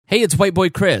Hey, it's White Boy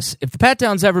Chris. If the Pat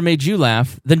Downs ever made you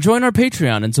laugh, then join our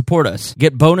Patreon and support us.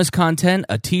 Get bonus content,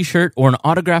 a t-shirt, or an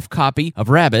autographed copy of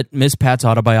Rabbit, Miss Pat's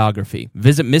autobiography.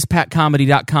 Visit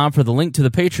MissPatComedy.com for the link to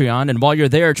the Patreon, and while you're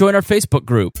there, join our Facebook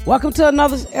group. Welcome to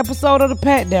another episode of the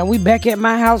Pat Down. We back at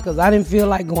my house because I didn't feel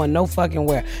like going no fucking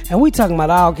where. And we talking about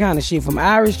all kind of shit, from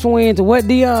Irish twin to what,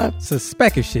 Dion?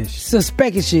 Suspicious.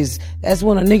 Suspicious. That's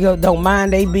when a nigga don't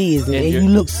mind they business and you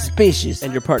look suspicious.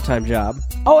 And your part-time job.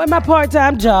 Oh, and my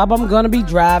part-time job, I'm gonna be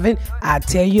driving. I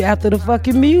tell you after the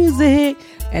fucking music.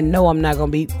 And no, I'm not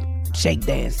gonna be shake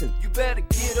dancing. You better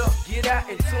get up, get out,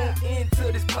 and tune in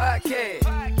to this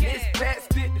podcast. This Pat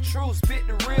spit the truth, spit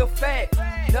the real facts.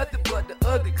 Nothing but the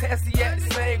ugly, classy at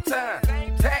the same time.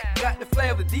 Pat got the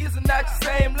flavor, these are not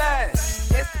your same lines.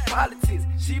 That's the politics,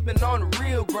 she been on the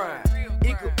real grind.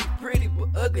 It could be pretty but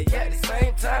ugly at the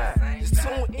same time. Just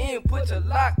tune in, put your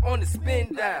lock on the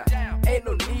spin down. Ain't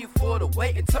no need for the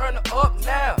wait and turn it up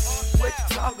now. What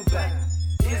you talking about?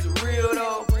 Is it real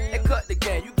though? And cut the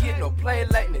game, you get no play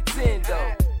like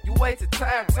Nintendo. You wasted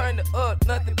time, turn it up,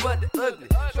 nothing but the ugly.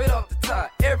 Straight off the top,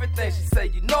 everything she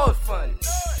say, you know it's funny.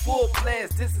 Full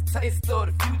blast, this a taste of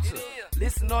the future.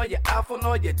 Listen on your iPhone,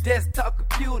 on your desktop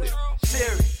computer.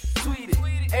 Share it, tweet it,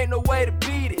 ain't no way to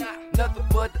beat it. Nothing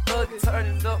but the ugly, turn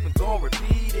it up and gon'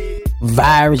 repeat it.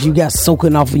 Virus you got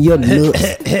soaking off of your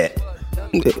nuts.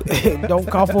 Don't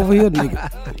cough over here,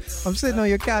 nigga. I'm sitting on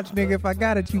your couch, nigga. If I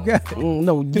got it, you got it.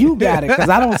 No, you got it, because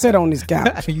I don't sit on this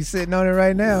couch. You sitting on it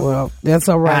right now. Well, that's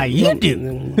all right. How you do?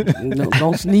 No,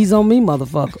 don't sneeze on me,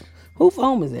 motherfucker. Who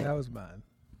phone is that? That was mine.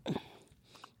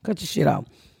 Cut your shit out.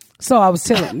 So I was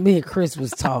telling, me and Chris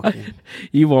was talking.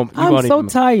 You won't I'm so even...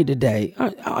 tired today.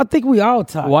 I think we all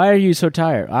tired. Why are you so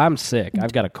tired? I'm sick.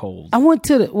 I've got a cold. I went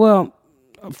to well,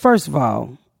 first of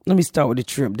all, let me start with the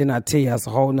trip. Then I'll tell you it's a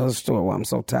whole nother story why I'm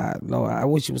so tired. Lord, I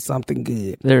wish it was something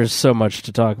good. There's so much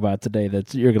to talk about today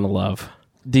that you're going to love.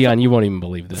 Dion, you won't even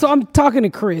believe this. So I'm talking to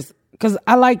Chris because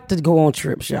I like to go on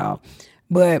trips, y'all.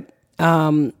 But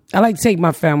I like to take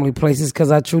my family places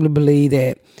because I truly believe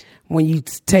that when you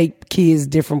take kids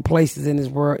different places in this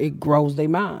world, it grows their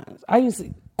minds. I used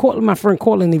to, my friend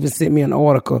Cortland even sent me an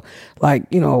article, like,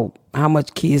 you know, how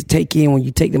much kids take in when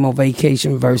you take them on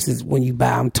vacation versus when you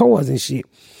buy them toys and shit.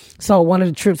 So one of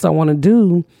the trips I want to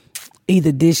do,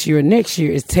 either this year or next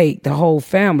year, is take the whole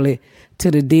family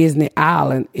to the Disney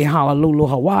Island in Honolulu,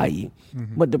 Hawaii.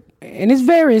 Mm-hmm. But and it's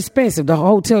very expensive. The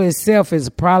hotel itself is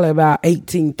probably about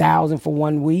 $18,000 for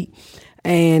 1 week,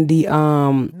 and the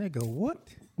nigga, what?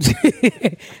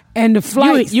 And the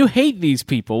flights. You hate these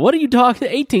people. What are you talking?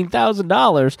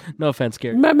 $18,000? No offense,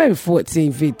 Gary. Maybe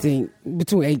 14, 15,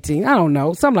 between 18. I don't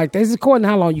know. Something like that. It's according to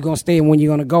how long you're going to stay and when you're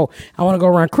going to go. I want to go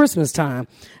around Christmas time.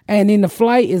 And then the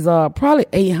flight is probably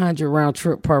 $800 round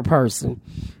trip per person.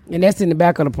 And that's in the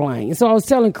back of the plane. And so I was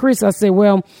telling Chris, I said,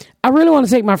 well, I really want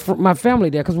to take my family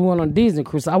there because we went on Disney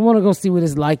cruise. I want to go see what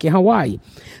it's like in Hawaii.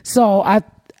 So I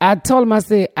told him, I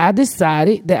said, I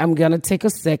decided that I'm going to take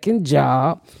a second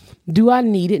job. Do I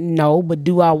need it? No. But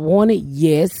do I want it?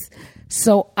 Yes.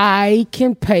 So I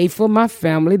can pay for my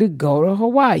family to go to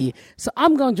Hawaii. So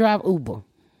I'm going to drive Uber.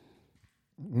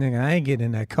 Nigga, I ain't getting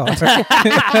in that car.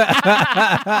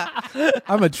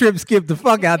 I'm a trip skip the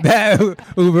fuck out that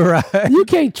Uber ride. You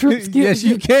can't trip skip. Yes,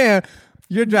 you can.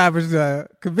 Your driver's a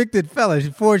convicted fella. She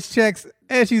forged checks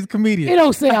and she's a comedian. It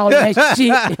don't say all that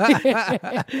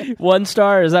shit. 1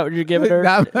 star? Is that what you're giving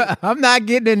her? I'm not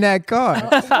getting in that car.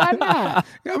 Why not?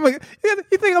 You think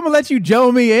I'm going to let you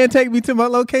Joe me and take me to my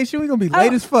location? We're going to be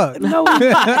late as fuck. No.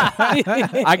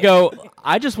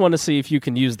 I just want to see if you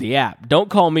can use the app. Don't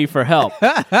call me for help.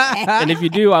 And if you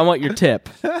do, I want your tip.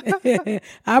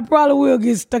 I probably will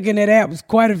get stuck in that app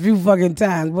quite a few fucking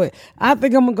times, but I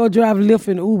think I'm going to go drive Lyft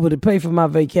and Uber to pay for my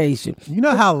vacation. You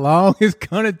know how long it's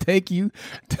going to take you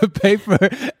to pay for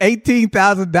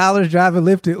 $18,000 driving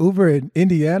Lyft and Uber in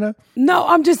Indiana? No,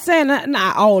 I'm just saying,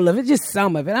 not all of it, just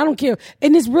some of it. I don't care.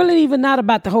 And it's really even not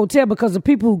about the hotel because the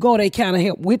people who go, they kind of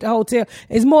help with the hotel.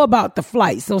 It's more about the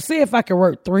flight. So say if I can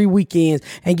work 3 weekends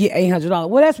and get $800.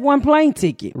 Well, that's one plane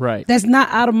ticket. Right. That's not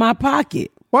out of my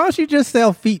pocket. Why don't you just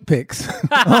sell feet pics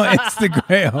on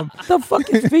Instagram? The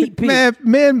fucking feet pics. Man,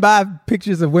 men buy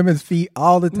pictures of women's feet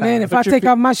all the time. Man, if I take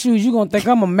off my shoes, you're going to think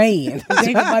I'm a man. Let's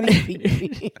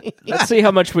see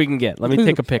how much we can get. Let me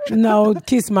take a picture. No,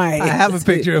 kiss my ass. I have a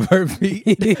picture of her feet.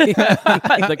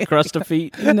 The crust of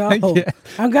feet. No, Yeah.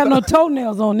 I don't got no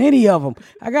toenails on any of them.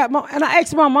 And I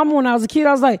asked my mama when I was a kid,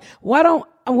 I was like,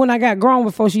 when I got grown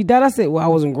before she died, I said, well, I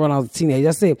wasn't grown, I was a teenager.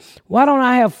 I said, why don't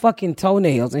I have fucking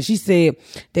toenails? And she said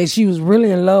that she was really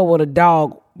in love with a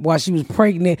dog while she was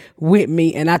pregnant with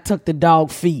me, and I took the dog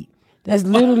feet. That's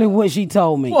literally what she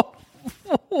told me.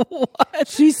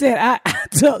 She said I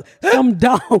took some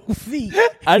dog feet.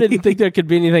 I didn't think there could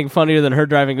be anything funnier than her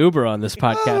driving Uber on this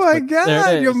podcast. Oh my but there it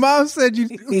God! is. Your mom said you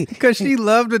because she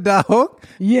loved the dog.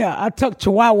 Yeah, I took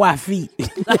Chihuahua feet.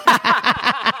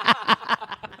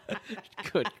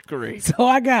 Good grief. So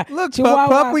I got Look, Chihuahua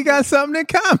pup, we got something in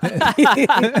common.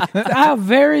 I have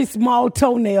very small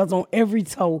toenails on every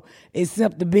toe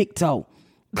except the big toe.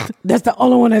 That's the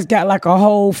only one that's got like a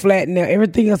whole flat nail.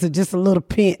 Everything else is just a little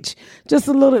pinch, just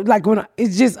a little like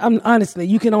it's just. Honestly,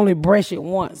 you can only brush it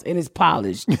once and it's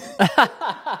polished.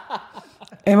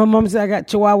 And my mom said I got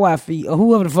Chihuahua feet, or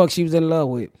whoever the fuck she was in love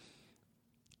with.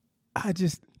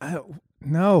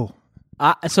 No.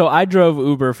 So I drove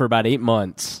Uber for about 8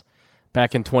 months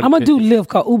back in 2015. I'm gonna do Lyft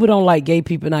because Uber don't like gay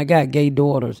people, and I got gay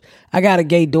daughters. I got a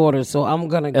gay daughter, so I'm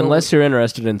gonna go. Unless you're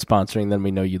interested in sponsoring, then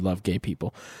we know you love gay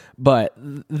people. But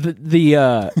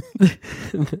the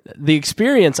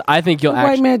experience, I think you'll the white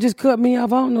actually. man just cut me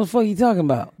off. I don't know what the fuck you talking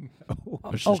about. I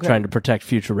was just trying to protect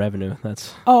future revenue.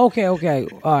 That's. Oh, okay. All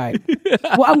right.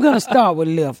 Well, I'm going to start with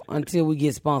Lyft until we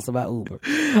get sponsored by Uber.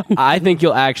 I think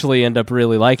you'll actually end up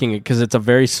really liking it because it's a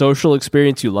very social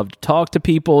experience. You love to talk to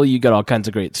people. You get all kinds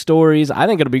of great stories. I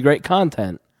think it'll be great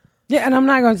content. Yeah, and I'm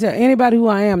not going to tell anybody who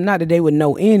I am, not that they would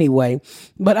know anyway,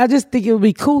 but I just think it would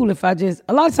be cool if a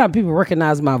lot of times people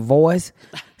recognize my voice.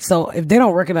 So if they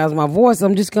don't recognize my voice,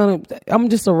 I'm just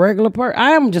a regular person.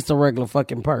 I am just a regular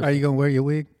fucking person. Are you gonna wear your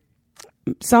wig?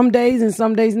 Some days and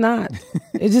some days not.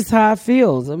 It's just how it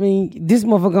feels. I mean, this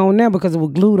motherfucker on there because it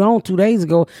was glued on 2 days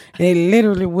ago and it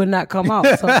literally would not come out.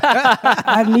 So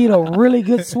I need a really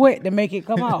good sweat to make it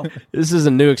come out. This is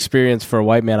a new experience for a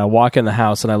white man. I walk in the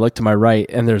house and I look to my right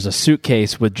and there's a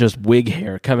suitcase with just wig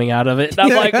hair coming out of it.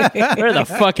 And I'm like, where the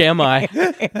fuck am I?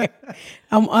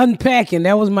 I'm unpacking.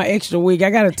 That was my extra wig.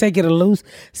 I got to take it loose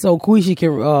so Quisha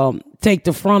can take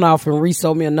the front off and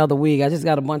resew me another wig. I just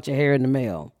got a bunch of hair in the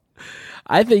mail.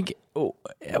 I think,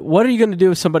 what are you going to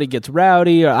do if somebody gets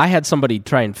rowdy? Or I had somebody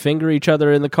try and finger each other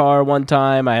in the car one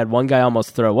time. I had one guy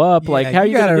almost throw up. Like, how are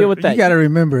you going to deal with that? You got to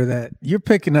remember that you're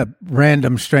picking up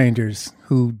random strangers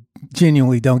who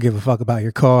genuinely don't give a fuck about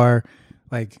your car.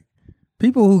 Like,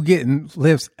 people who get in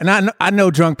lifts, and I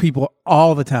know drunk people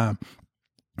all the time.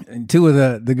 And two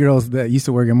of the girls that used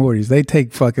to work at Morty's, they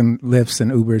take fucking lifts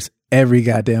and Ubers every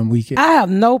goddamn weekend. I have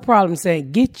no problem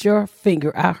saying, get your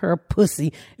finger out her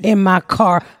pussy in my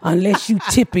car unless you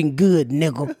tipping good,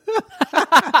 nigga.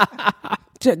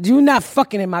 You're not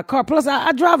fucking in my car. Plus,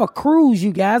 I drive a Cruise,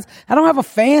 you guys. I don't have a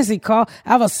fancy car. I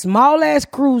have a small-ass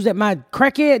Cruise that my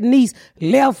crackhead niece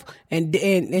left. And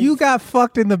you got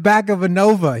fucked in the back of a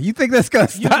Nova. You think that's going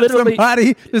to stop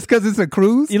somebody just because it's a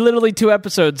Cruise? You literally 2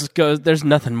 episodes goes, there's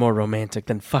nothing more romantic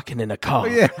than fucking in a car.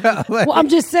 Yeah, well, I'm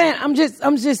just saying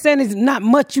there's not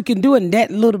much you can do in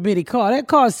that little bitty car. That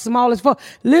car is small as fuck.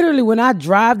 Literally, when I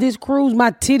drive this Cruise,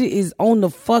 my titty is on the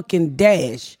fucking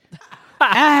dash.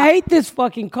 I hate this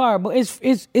fucking car, but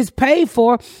it's paid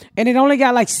for, and it only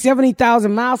got like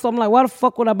 70,000 miles. So I'm like, why the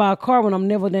fuck would I buy a car when I'm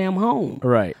never damn home?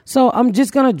 Right. So I'm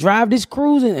just gonna drive this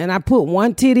Cruise, and I put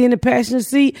one titty in the passenger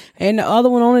seat and the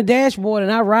other one on the dashboard,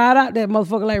 and I ride out that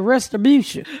motherfucker like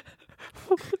retribution.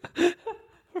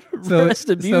 Retribution.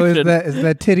 So is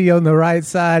that titty on the right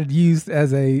side used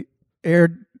as a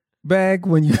air bag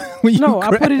when you No,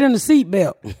 I put it in the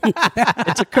seatbelt.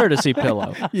 It's a courtesy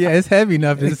pillow. Yeah, it's heavy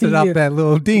enough to set off that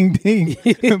little ding ding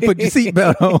and put your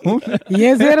seatbelt on.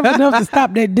 Yeah, it's heavy enough to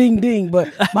stop that ding ding,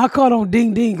 but my car don't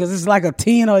ding ding because it's like a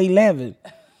 10 or 11.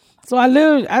 So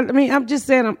I'm just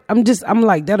saying, I'm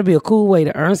like, that'll be a cool way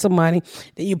to earn some money.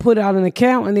 Then you put it out an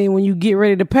account, and then when you get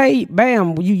ready to pay,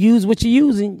 bam, you use what you're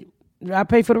using. I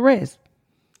pay for the rest.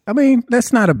 I mean,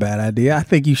 that's not a bad idea. I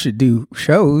think you should do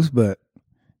shows, but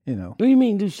What do you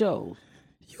mean do shows?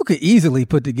 You could easily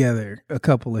put together a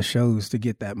couple of shows to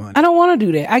get that money. I don't want to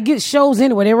do that. I get shows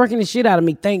anyway. They're working the shit out of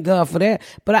me. Thank God for that.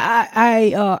 But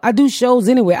I do shows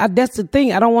anyway. That's the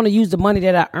thing. I don't want to use the money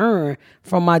that I earn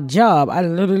from my job. I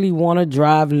literally want to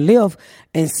drive Lyft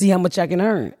and see how much I can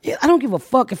earn. I don't give a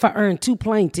fuck if I earn 2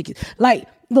 plane tickets. Like,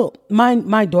 look,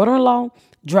 my daughter-in-law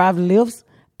drive Lyfts.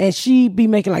 And she be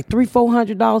making like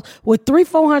 $300-400 with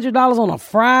 $300-400 on a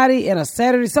Friday and a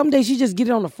Saturday. Some days she just get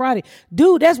it on a Friday.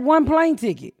 Dude, that's 1 plane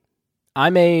ticket.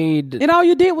 And all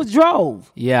you did was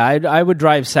drove. Yeah, I would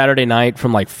drive Saturday night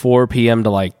from like 4 p.m. to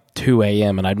like 2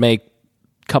 a.m. and I'd make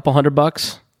a couple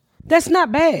 $100. That's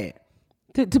not bad.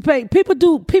 To pay. People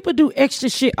do extra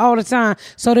shit all the time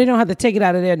so they don't have to take it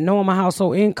out of their normal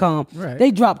household income. Right.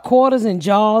 They drop quarters and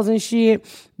jars and shit.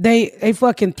 They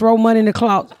fucking throw money in the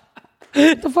closet.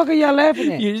 What the fuck are y'all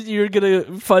laughing at? You're gonna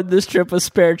fund this trip with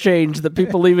spare change that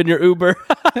people leave in your Uber.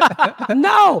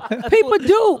 No, people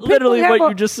do. Literally People what have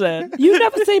you just said. You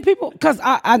never seen people because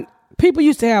I people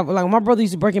used to have, like, my brother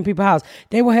used to break in people's house.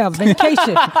 They would have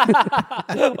vacation.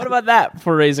 What about that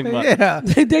for raising money? Yeah.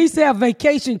 They used to have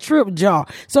vacation trip jar.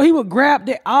 So he would grab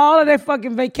all of their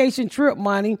fucking vacation trip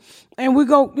money, and we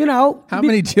go, How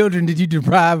many children did you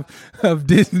deprive of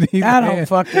Disney? I don't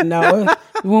fucking know.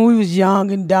 When we was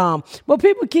young and dumb. But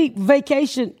people keep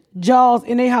vacation jars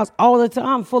in their house all the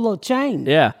time full of change.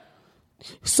 Yeah.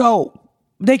 So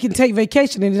they can take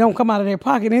vacation and it don't come out of their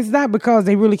pocket. And it's not because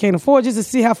they really can't afford, just to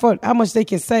see how much they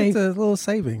can save. It's a little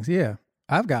savings. Yeah.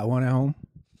 I've got one at home.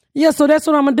 Yeah, so that's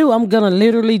what I'm going to do. I'm going to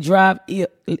literally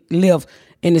live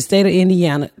in the state of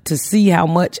Indiana to see how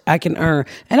much I can earn.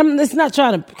 And it's not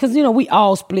trying to, because, we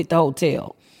all split the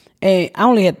hotel. And I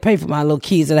only had to pay for my little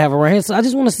kids that I have around here. So I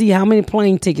just want to see how many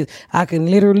plane tickets I can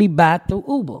literally buy through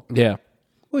Uber. Yeah.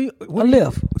 A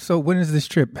Lyft. So when is this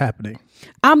trip happening?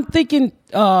 I'm thinking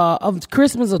of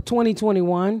Christmas of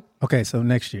 2021. Okay, so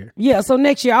next year. Yeah, so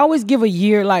next year I always give a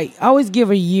year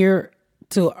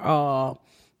to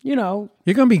You're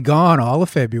gonna be gone all of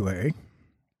February.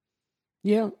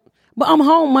 Yeah. But I'm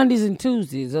home Mondays and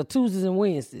Tuesdays, or Tuesdays and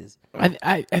Wednesdays.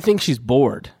 I think she's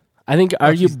bored. I think,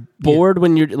 are you bored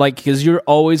when you're like, because you're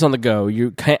always on the go.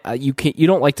 You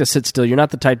don't like to sit still. You're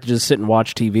not the type to just sit and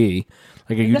watch TV.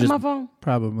 Like, are you Is that just my phone?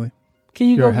 Probably. Can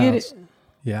you Your go get house. it?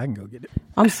 Yeah, I can go get it.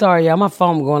 I'm sorry, y'all. My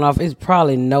phone going off. It's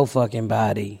probably no fucking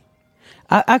body.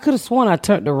 I could have sworn I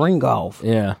turned the ring off.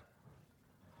 Yeah.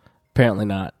 Apparently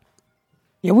not.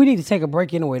 Yeah, we need to take a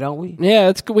break anyway, don't we?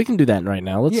 Yeah, we can do that right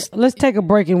now. Let's take a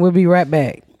break and we'll be right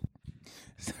back.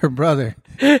 Her brother,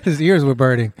 his ears were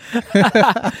burning.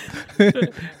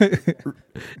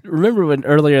 Remember when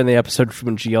earlier in the episode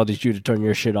when she yelled at you to turn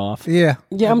your shit off? Yeah.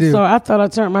 Yeah, I'm sorry. I thought I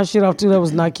turned my shit off too. That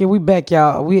was not cute. We back,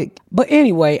 y'all. But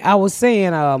anyway, I was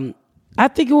saying, I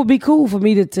think it would be cool for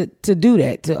me to do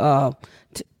that.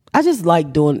 I just like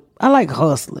I like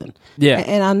hustling. Yeah.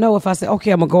 And I know if I say,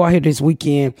 okay, I'm gonna go out here this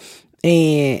weekend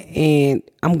and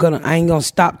I ain't gonna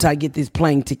stop till I get this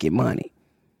plane ticket money.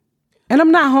 And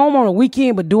I'm not home on a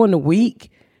weekend, but during the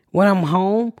week when I'm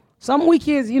home, some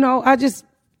weekends,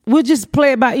 we'll just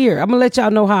play it by ear. I'm gonna let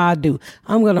y'all know how I do.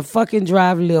 I'm gonna fucking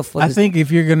drive Lyft for this. I think if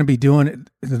you're gonna be doing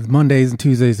it Mondays and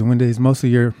Tuesdays and Wednesdays, most of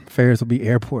your fares will be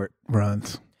airport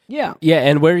runs. Yeah. Yeah,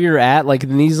 and where you're at, like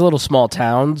in these little small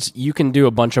towns, you can do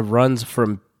a bunch of runs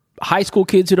from high school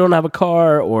kids who don't have a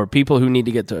car, or people who need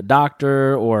to get to a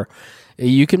doctor, or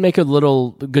you can make a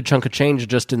good chunk of change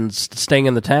just in staying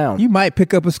in the town. You might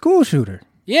pick up a school shooter.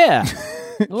 Yeah.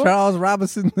 Charles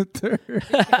Robinson III.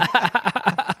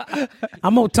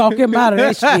 I'm gonna talk him out of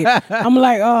that shit. I'm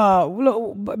like,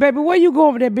 look, baby, where you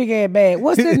going with that big ass bag?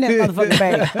 What's in that motherfucking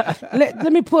bag?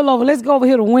 Let me pull over. Let's go over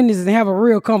here to Wendy's and have a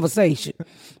real conversation.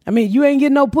 I mean, you ain't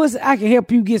getting no pussy. I can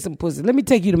help you get some pussy. Let me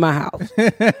take you to my house.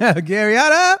 Gary,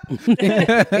 up.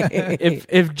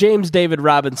 If James David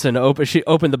Robinson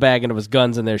opened the bag and it was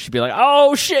guns in there, she'd be like,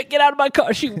 "Oh shit, get out of my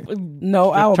car!"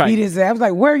 No, I would beat his ass. I was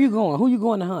like, "Where are you going? Who you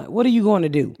going to hunt? What are you going to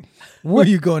do? What are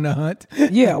you going to hunt?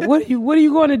 Yeah, what are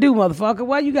you going to do, motherfucker?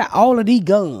 Why you got all of these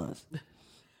guns?"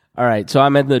 All right, so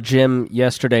I'm at the gym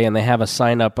yesterday, and they have a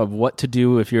sign up of what to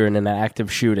do if you're in an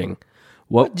active shooting.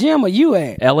 What gym are you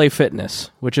at? LA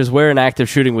Fitness, which is where an active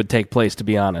shooting would take place, to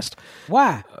be honest.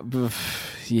 Why?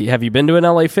 Have you been to an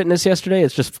LA Fitness yesterday?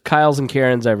 It's just Kyles and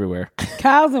Karens everywhere.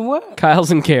 Kyles and what?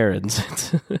 Kyles and Karens.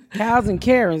 Kyles and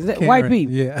Karens. White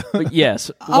people. Yeah. But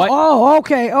yes.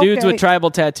 Okay. Dudes with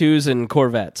tribal tattoos and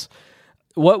Corvettes.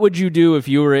 What would you do if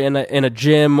you were in a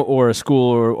gym or a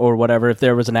school or whatever, if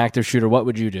there was an active shooter? What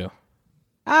would you do?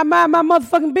 I mind my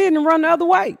motherfucking business and run the other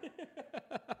way.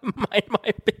 Mind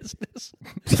my business.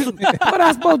 What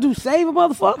I supposed to do? Save a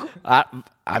motherfucker?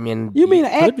 I mean, you mean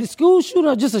an active school shooter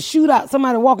or just a shootout?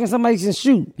 Somebody walking, somebody can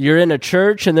shoot. You're in a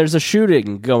church and there's a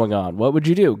shooting going on. What would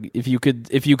you do if you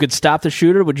could stop the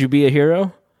shooter? Would you be a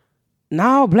hero?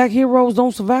 No, black heroes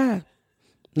don't survive.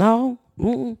 No.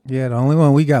 Mm-mm. Yeah, the only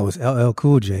one we got was LL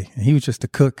Cool J, and he was just a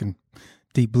cook in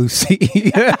Deep Blue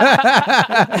Sea.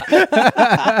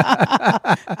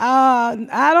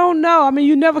 I don't know. I mean,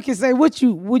 you never can say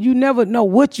you never know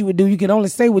what you would do. You can only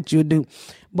say what you would do.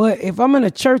 But if I'm in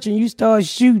a church and you start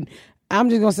shooting, I'm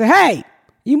just gonna say, hey,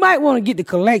 you might want to get the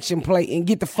collection plate and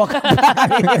get the fuck out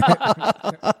of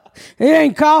here. It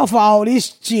ain't called for all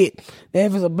this shit.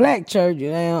 If it's a black church, I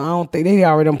don't think they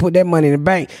already done put that money in the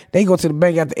bank. They go to the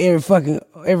bank after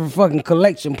every fucking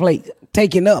collection plate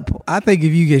taken up. I think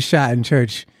if you get shot in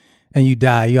church and you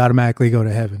die, you automatically go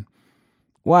to heaven.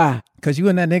 Why? Because you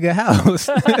in that nigga house.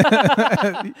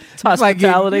 It's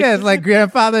hospitality. It's like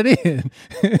grandfathered in.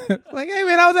 Like, hey,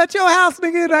 man, I was at your house,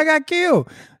 nigga, and I got killed.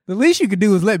 The least you could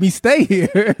do is let me stay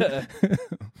here.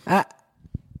 Hey.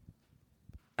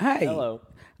 Hello.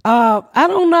 I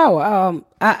don't know.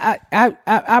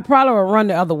 I probably would run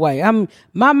the other way.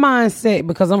 My mindset,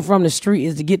 because I'm from the street,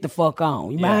 is to get the fuck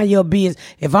on. You mind your business.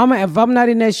 If I'm not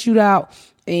in that shootout,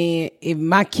 and if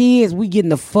my kids, we getting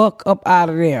the fuck up out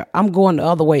of there. I'm going the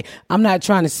other way. I'm not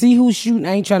trying to see who's shooting.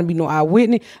 I ain't trying to be no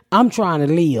eyewitness. I'm trying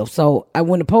to live. So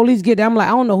when the police get there, I'm like,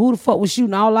 I don't know who the fuck was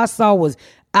shooting. All I saw was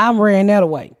I ran that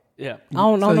away. Yeah. I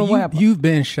don't know what happened. You've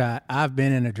been shot. I've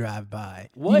been in a drive-by.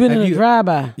 You been in a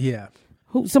drive-by? Yeah.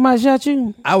 Who? Somebody shot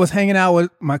you? I was hanging out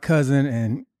with my cousin,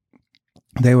 and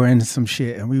they were into some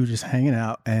shit, and we were just hanging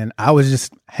out, and I was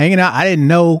just hanging out. I didn't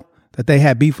know that they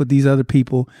had beef with these other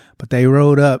people, but they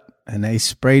rode up and they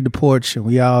sprayed the porch, and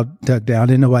we all ducked down.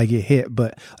 Didn't nobody get hit,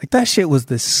 but like that shit was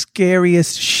the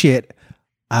scariest shit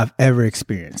I've ever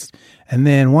experienced. And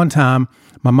then one time,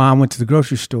 my mom went to the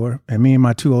grocery store, and me and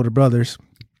my two older brothers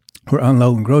were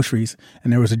unloading groceries,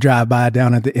 and there was a drive-by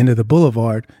down at the end of the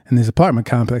boulevard in this apartment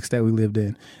complex that we lived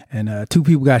in, and two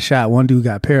people got shot. One dude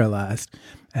got paralyzed,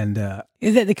 and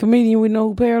is that the comedian we know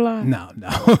who paralyzed? no,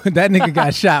 that nigga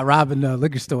got shot robbing a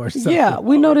liquor store or something. Yeah,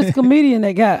 we know this comedian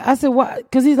that got. I said, why?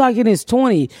 Because he's like in his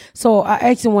 20s. So I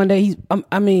asked him one day.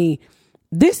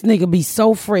 This nigga be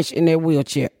so fresh in that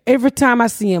wheelchair. Every time I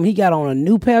see him, he got on a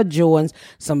new pair of Jordans,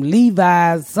 some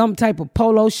Levi's, some type of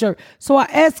polo shirt. So I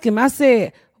asked him, I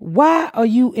said, why are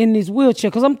you in this wheelchair?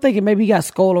 Because I'm thinking maybe he got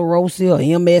sclerosis or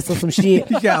MS or some shit.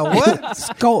 He got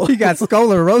what? He got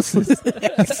sclerosis.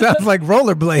 Sounds like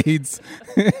rollerblades.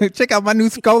 Check out my new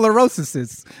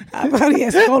sclerosis. I thought he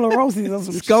had sclerosis or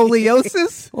some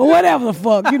Scoliosis? shit. Well, whatever the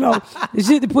fuck, you know, the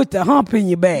shit to put the hump in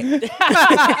your back.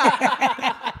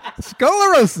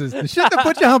 Sclerosis, the shit that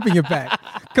put your hump in your back.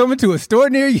 Coming to a store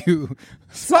near you.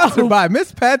 Sponsored by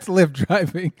Miss Pat's Lyft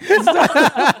Driving.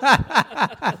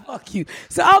 Fuck you.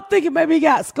 So I'm thinking maybe he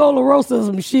got sclerosis or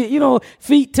some shit. You know,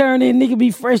 feet turning, nigga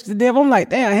be fresh to death. I'm like,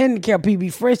 damn, handicapped people be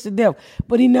fresh to death.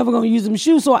 But he never gonna use them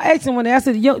shoes. So I asked him one day, I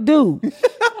said, yo, dude.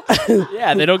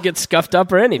 Yeah, they don't get scuffed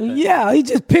up or anything. Yeah, he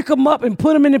just pick them up and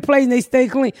put them in the place and they stay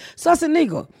clean. So I said,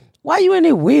 nigga, why you in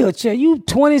that wheelchair? You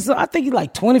 20, so I think he's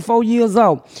like 24 years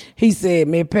old. He said,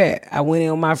 man, Pat, I went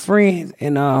in with my friends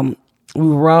and we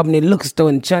were robbing the liquor store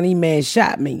and the Chinese man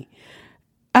shot me.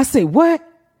 I said, what?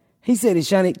 He said the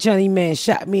Chinese man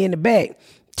shot me in the back.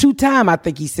 2 times, I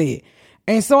think he said.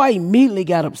 And so I immediately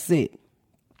got upset.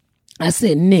 I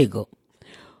said, nigga,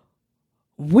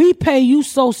 we pay you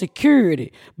Social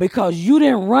Security because you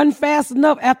didn't run fast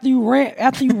enough after you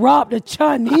robbed the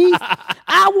Chinese.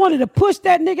 I wanted to push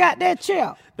that nigga out that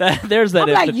chair. There's that.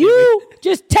 I'm like, you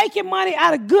just taking money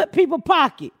out of good people's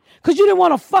pocket because you didn't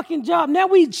want a fucking job. Now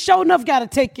we sure enough got to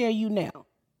take care of you now.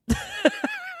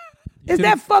 Is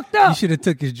that fucked up? You should have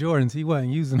took his Jordans. He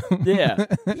wasn't using them. Yeah.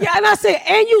 Yeah, and I said,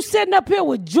 and you sitting up here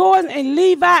with Jordan and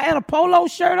Levi and a polo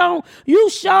shirt on, you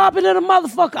sharper than a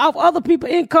motherfucker off other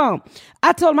people's income.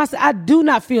 I told him, I said, I do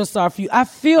not feel sorry for you. I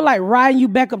feel like riding you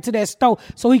back up to that store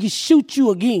so he can shoot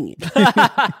you again.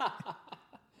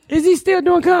 Is he still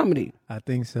doing comedy? I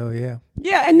think so, yeah.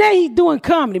 Yeah, and now he's doing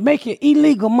comedy, making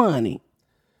illegal money.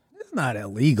 It's not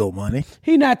illegal money.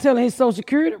 He not telling his Social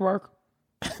Security worker.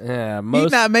 Yeah,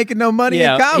 He's not making no money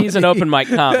in comedy. He's an open mic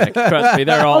comic. Trust me,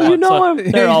 they're all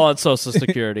they're all on Social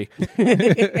Security.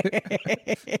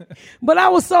 But I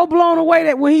was so blown away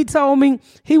that when he told me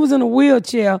he was in a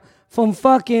wheelchair from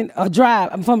fucking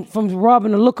from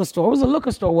robbing a liquor store. It was a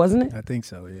liquor store, wasn't it? I think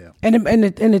so, yeah. And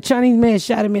the Chinese man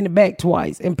shot him in the back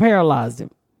twice and paralyzed him.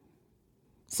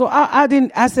 So I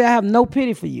said I have no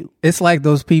pity for you. It's like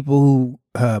those people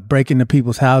who break into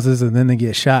people's houses and then they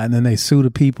get shot and then they sue the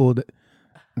people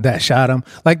that shot them.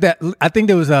 Like that, I think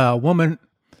there was a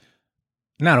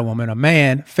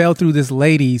man fell through this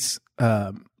lady's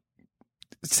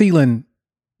ceiling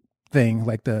thing,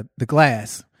 like the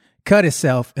glass, cut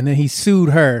himself, and then he sued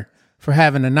her for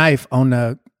having a knife on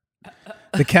the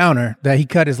counter that he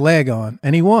cut his leg on,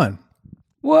 and he won.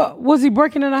 Well, was he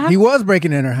breaking in her house? He was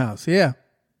breaking in her house, yeah.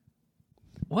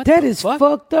 What? That is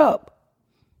fucked up.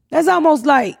 That's almost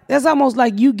like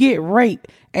you get raped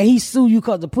and he sue you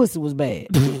because the pussy was bad.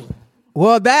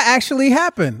 Well, that actually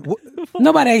happened.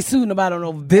 Nobody ain't suing nobody on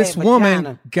no This bad woman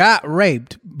vagina. got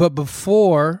raped, but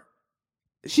before...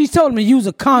 She told him to use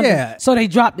a condom, Yeah. so they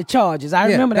dropped the charges. I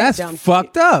remember that. That's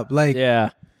fucked up. Like, Yeah.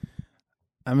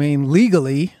 I mean,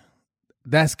 legally,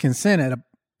 that's consented,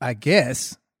 I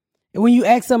guess. When you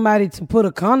ask somebody to put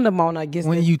a condom on, I guess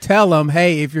When you tell them,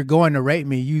 hey, if you're going to rape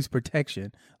me, use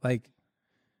protection. Like,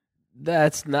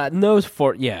 That's not no.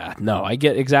 I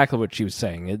get exactly what she was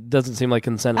saying. It doesn't seem like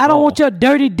consent. I don't want your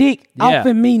dirty dick Yeah. off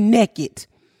of me naked.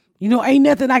 You know, ain't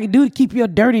nothing I can do to keep your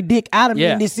dirty dick out of me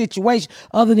in this situation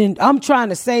other than I'm trying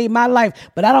to save my life,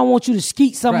 but I don't want you to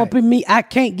skeet something up in me. I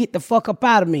can't get the fuck up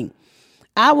out of me.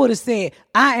 I would have said,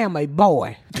 I am a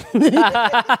boy. He'd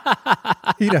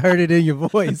have heard it in your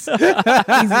voice.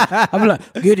 I'm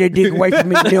like, get that dick away from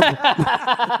me, nigga.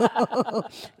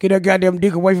 Get that goddamn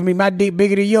dick away from me. My dick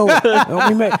bigger than yours.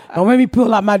 Don't make me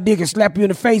pull out my dick and slap you in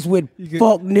the face with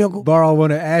fuck, nigga. Borrow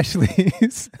one of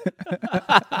Ashley's.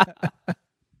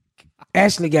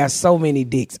 Ashley got so many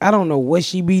dicks. I don't know what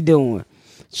she be doing.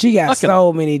 She got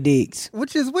so many dicks.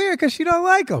 Which is weird because she don't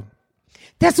like them.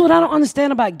 That's what I don't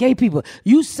understand about gay people.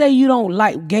 You say you don't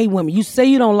like gay women. You say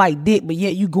you don't like dick, but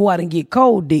yet you go out and get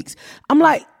cold dicks. I'm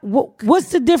like,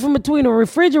 what's the difference between a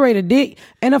refrigerator dick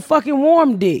and a fucking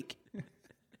warm dick?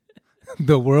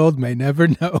 The world may never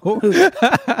know.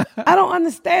 I don't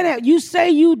understand that. You say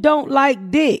you don't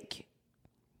like dick,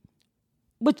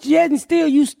 but yet and still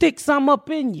you stick some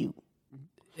up in you.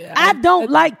 I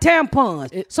don't like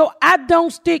tampons, so I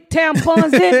don't stick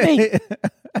tampons in me.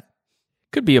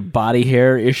 Could be a body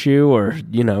hair issue, or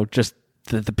just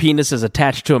the penis is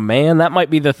attached to a man. That might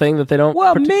be the thing that they don't.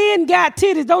 Well, men got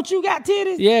titties. Don't you got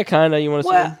titties? Yeah, kind of. You want to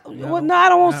see them? Well, no, I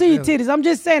don't want to see your titties. I'm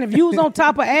just saying, if you was on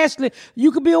top of Ashley,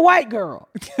 you could be a white girl.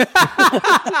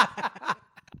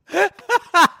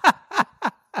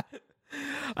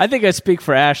 I think I speak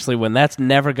for Ashley when that's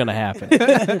never going to happen.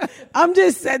 I'm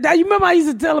just saying. Now, you remember I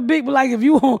used to tell a big, like, if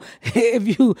you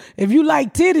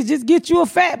like titties, just get you a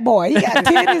fat boy. He got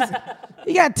titties.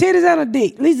 He got titties and a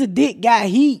dick. At least a dick got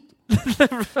heat.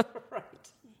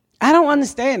 I don't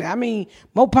understand it. I mean,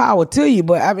 more power to you,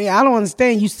 but I mean, I don't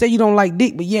understand. You say you don't like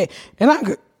dick, but yeah, and I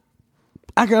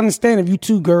can understand if you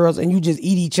two girls and you just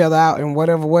eat each other out and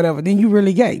whatever, then you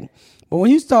really gay. But when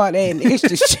you start adding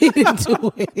extra shit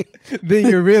into it, then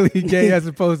you're really gay as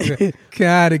opposed to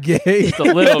kind of gay. It's a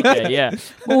little gay, yeah.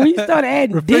 But when you start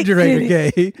adding refrigerator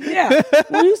dicks in gay, yeah.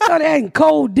 When you start adding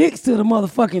cold dicks to the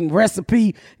motherfucking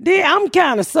recipe, then I'm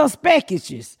kind of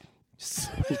suspicious.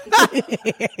 I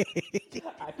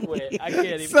quit. I can't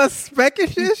even.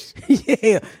 Suspicious?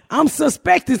 Yeah, I'm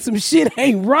suspecting some shit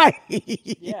ain't right.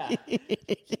 Yeah.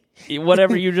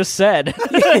 Whatever you just said.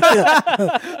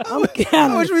 I'm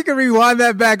I wish we could rewind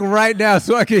that back right now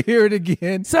so I could hear it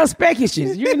again. suspicious.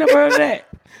 You ain't never heard of that?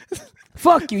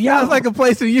 Fuck you, y'all. Sounds like a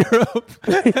place in Europe.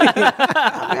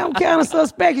 I'm kind of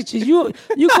suspicious. You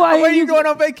go out here. Where you going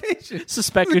on vacation?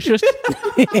 Suspicious.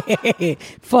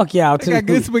 Fuck y'all I too. got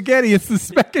good spaghetti and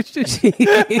suspicious.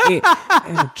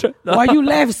 Why you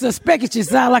laughing? Suspicious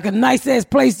sound like a nice ass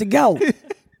place to go.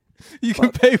 You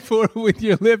can pay for it with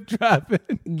your lip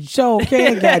dropping. Sure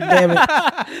can, goddammit.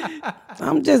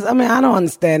 I don't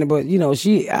understand it, but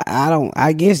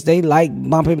I guess they like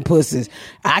bumping pussies.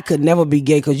 I could never be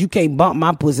gay because you can't bump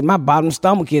my pussy. My bottom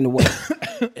stomach in the way.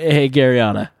 Hey,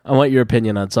 Garyana, I want your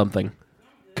opinion on something.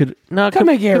 Come here,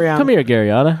 Garyana. Come here,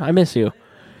 Garyana. I miss you.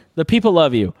 The people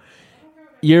love you.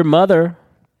 Your mother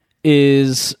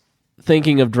is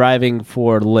thinking of driving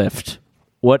for Lyft.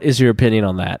 What is your opinion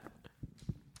on that?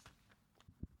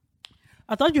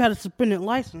 I thought you had a suspended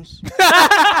license. So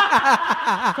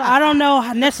I don't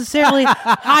know necessarily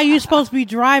how you're supposed to be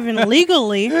driving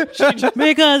legally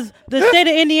because the state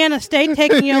of Indiana state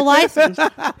taking your license.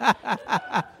 So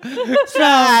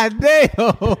God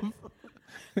damn.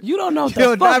 You don't know what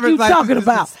the fuck you talking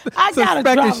about. I got a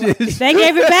driver. They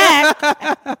gave it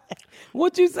back.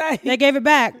 What you say? They gave it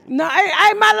back. No,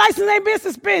 my license ain't been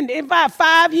suspended in about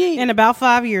 5 years. In about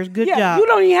 5 years. Good job. You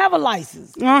don't even have a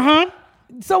license. Uh-huh.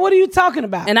 So what are you talking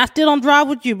about? And I still don't drive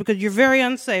with you because you're very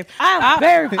unsafe.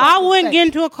 I wouldn't get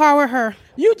into a car with her.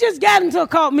 You just got into a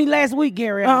car with me last week,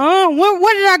 Gary. Where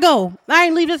did I go? I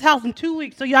ain't leave this house in 2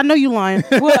 weeks, so I know you lying.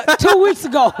 Well, 2 weeks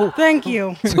ago. Thank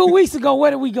you. 2 weeks ago,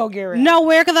 where did we go, Gary?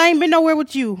 Nowhere, because I ain't been nowhere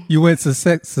with you. You went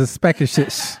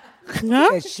suspicious. Huh?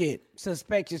 That shit.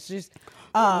 Suspicious.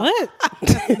 What?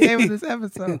 Name of this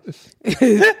episode.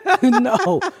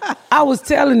 No. I was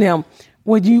telling them,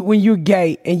 when you're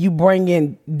gay and you bring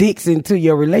in dicks into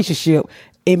your relationship,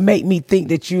 it make me think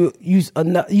that you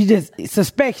just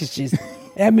suspicious.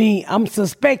 I mean, I'm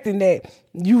suspecting that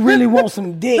you really want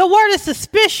some dick. The word is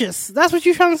suspicious. That's what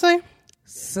you're trying to say?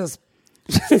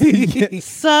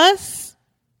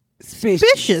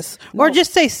 Suspicious. Or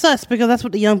just say sus because that's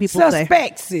what the young people say.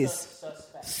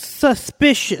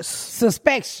 Suspicious.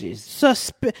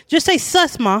 Just say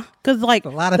sus, ma, because a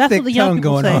lot of that's thick what the young tongue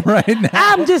people going say. on right now.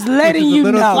 I'm just letting you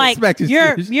know. Like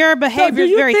your behavior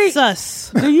is very sus.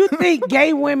 Do you think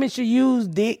gay women should use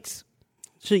dicks?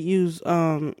 Should use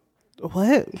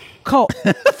What? Cold,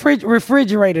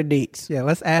 refrigerator dicks. Yeah,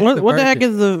 let's ask. What the heck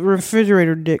is the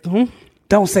refrigerator dick?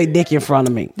 Don't say dick in front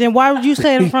of me. Then why would you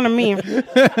say it in front of me?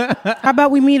 How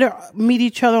about we meet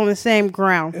each other on the same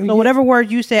ground? So whatever word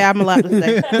you say, I'm allowed to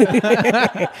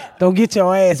say. Don't get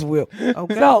your ass whipped.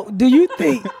 Okay. So, do you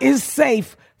think it's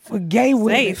safe for gay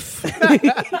women? Safe.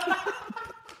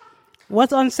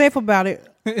 What's unsafe about it?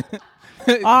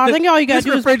 I think all you gotta This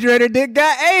do is refrigerator dick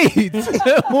got AIDS.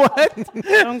 What?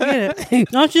 don't get it.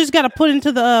 Don't you just gotta put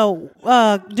into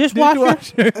the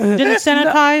dishwasher? Then it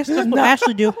sanitize? That's what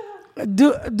Ashley do.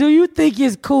 Do you think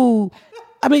it's cool?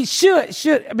 I mean, should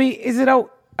I mean, is it?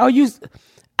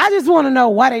 I just want to know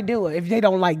why they do it if they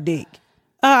don't like dick.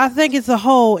 I think it's the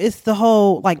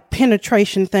whole like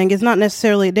penetration thing. It's not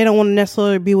necessarily they don't want to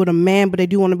necessarily be with a man, but they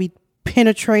do want to be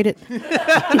penetrated.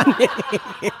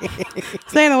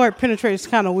 Saying the word penetrate is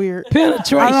kind of weird.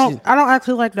 Penetration. I don't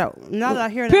actually like that. Now that I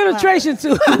hear that, Penetration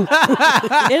too.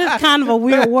 it is kind of a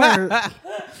weird word.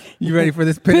 You ready for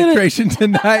this penetration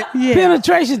tonight? Yeah.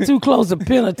 Penetration too close to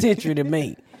penitentiary to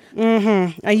me.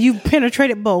 Mm-hmm. And you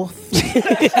penetrated both. I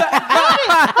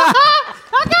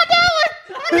can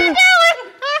do it.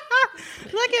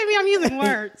 Look at me, I'm using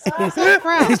words. I'm so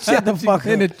proud. Shut the fuck up.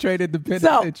 Penetrated the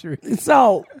penitentiary.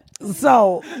 So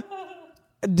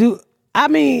I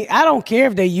don't care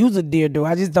if they use a dildo.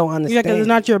 I just don't Yeah, understand. because it's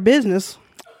not your business.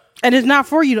 And it's not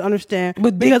for you to understand.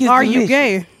 But dick because is are you delicious.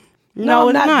 gay? No,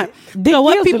 No, it's not. Dick So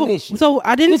what is people? delicious. So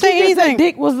I didn't Did say you just say anything.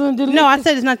 dick wasn't delicious? No, I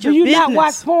said it's not your Do you business. not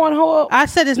watch Pornhub? I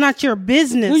said it's not your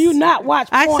business. Do you not watch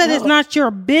Pornhub? I said it's not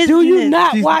your business. Do you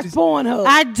not She's- watch Pornhub?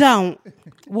 I don't.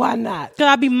 Why not? Cause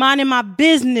I be minding my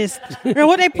business. And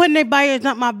what they put in their bio is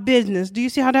not my business. Do you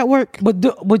see how that works?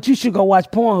 But you should go watch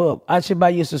Pornhub. I should buy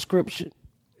you a subscription.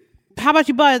 How about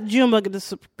you buy Junebug at the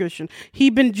subscription? He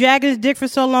been jagging his dick for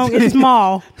so long, it's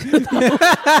small.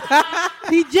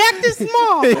 He jacked it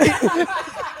small.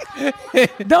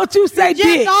 Don't you say Jacked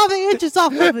dick. all the inches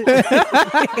off of it. Got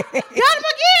him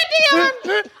again,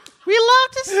 Dion. We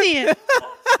love to see it.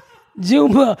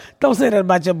 Juma, don't say that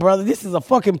about your brother. This is a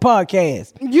fucking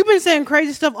podcast. You've been saying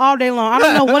crazy stuff all day long. I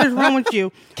don't know what is wrong with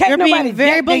you. Can't You're nobody being very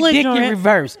jack their dick in belligerent.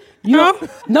 reverse. You know,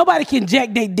 nobody can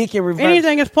jack their dick in reverse.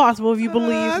 Anything is possible if you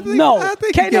believe. No, I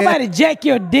think can't you can. nobody jack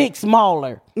your dick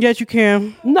smaller. Yes, you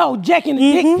can. No, jacking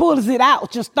the dick pulls it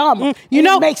out your stomach. You and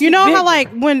know, it makes you it know how bigger.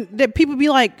 like when the people be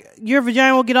like, your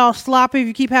vagina will get all sloppy if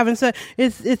you keep having sex.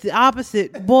 It's the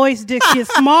opposite. Boys' dicks get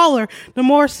smaller the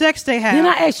more sex they have. Then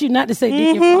I asked you not to say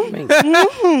dick in front of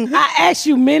me. I asked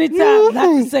you many times not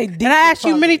to say dick. and I in asked you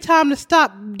front of many me. times to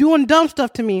stop doing dumb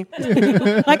stuff to me,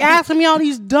 like asking me all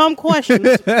these dumb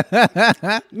questions.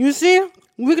 You see,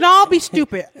 we can all be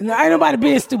stupid. No, ain't nobody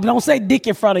being stupid. Don't say dick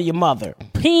in front of your mother.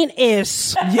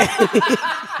 Penis.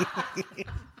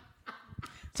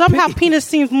 Somehow penis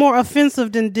seems more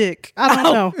offensive than dick. I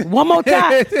don't know. One more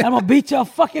time, I'm gonna beat your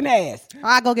fucking ass.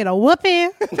 I go get a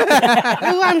whooping.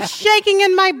 Ooh, I'm shaking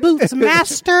in my boots,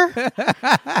 master.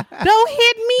 Don't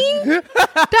hit me.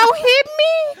 Don't hit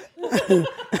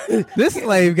me. This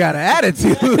slave got an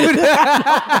attitude.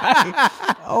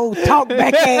 Oh, talk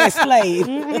back ass slave.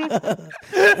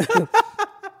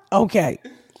 Okay.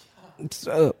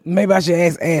 So, maybe I should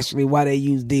ask Ashley why they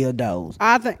use dildos.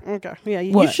 I think okay, yeah,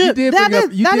 you What? should. You did That bring is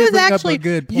up- you that did is bring up a actually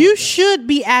good point. you should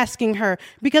be asking her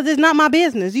because it's not my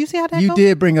business. You see how that You goes?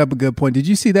 did bring up a good point. Did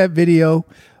you see that video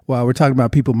while we're talking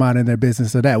about people minding their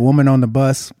business? So that woman on the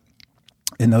bus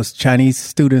and those Chinese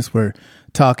students were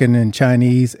talking in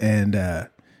Chinese, and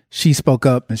she spoke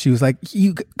up and she was like,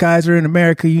 "You guys are in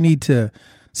America. You need to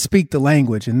speak the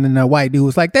language." And then the white dude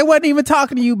was like, "They wasn't even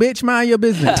talking to you, bitch. Mind your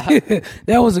business."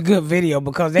 That was a good video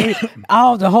because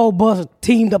the whole bus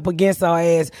teamed up against our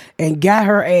ass and got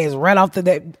her ass right off of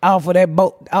that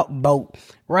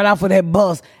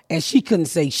bus, and she couldn't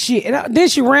say shit. And then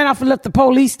she ran off and left the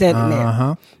police standing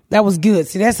there. That was good.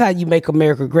 See, that's how you make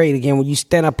America great again, when you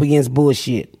stand up against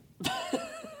bullshit.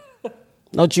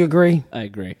 Don't you agree, I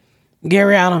agree.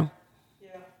 Garyana?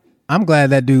 I'm glad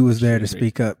that dude was there to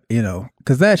speak up,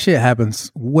 because that shit happens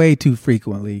way too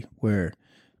frequently where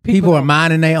people are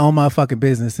minding their own motherfucking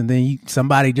business, and then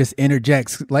somebody just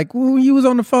interjects, like when you was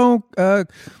on the phone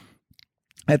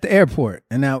at the airport,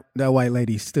 and that white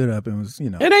lady stood up and was,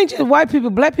 It ain't just white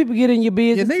people. Black people get in your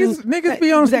business. Yeah, too. niggas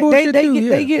be on some They bullshit too,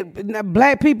 They get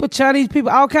black people, Chinese people,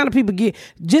 all kind of people get.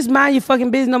 Just mind your fucking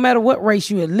business, no matter what race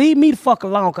you is. Leave me the fuck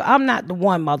alone, cause I'm not the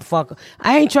one, motherfucker.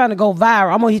 I ain't trying to go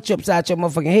viral. I'm gonna hit you upside your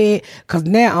motherfucking head, cause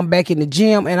now I'm back in the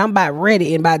gym and I'm about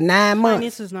ready in about 9 months.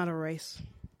 This is not a race.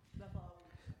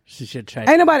 She should try.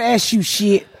 Ain't nobody ask you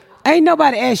shit. Ain't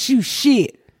nobody ask you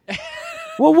shit.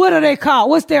 Well, what are they called?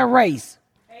 What's their race?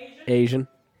 Asian.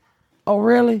 Oh,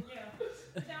 really?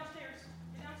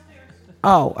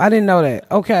 Oh, I didn't know that.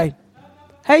 Okay.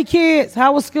 Hey, kids,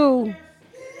 how was school?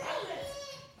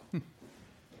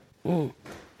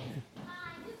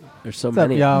 There's so What's up,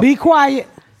 many. y'all? Be quiet.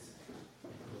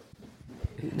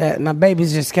 That my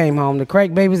babies just came home. The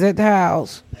crack babies at the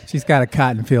house. She's got a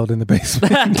cotton field in the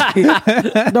basement.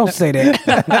 Don't say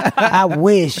that. I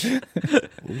wish. Shit.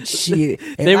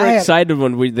 If They were I had- excited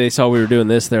when they saw we were doing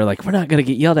this. They're like, we're not going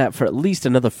to get yelled at for at least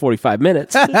another 45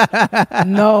 minutes.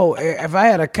 No, if I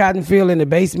had a cotton field in the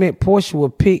basement, Portia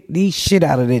would pick these shit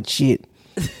out of that shit.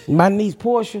 My niece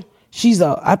Portia,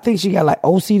 I think she got like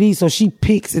OCD, so she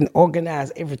picks and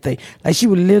organizes everything. Like she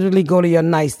would literally go to your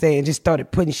nightstand and just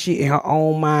started putting shit in her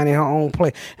own mind, in her own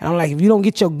place. And I'm like, if you don't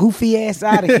get your goofy ass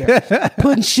out of here,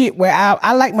 putting shit where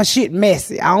I like my shit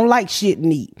messy. I don't like shit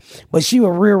neat. But she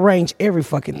would rearrange every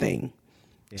fucking thing.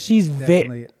 She's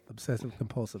Definitely obsessive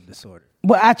compulsive disorder.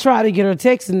 But I try to get her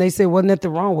text and they say wasn't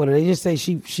nothing wrong with her. They just say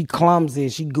she clumsy,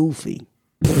 she goofy.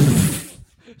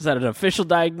 Is that an official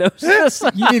diagnosis?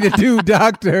 You need a new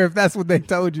doctor if that's what they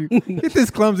told you. Get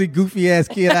this clumsy, goofy ass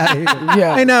kid out of here.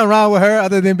 Yeah. Ain't nothing wrong with her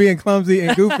other than being clumsy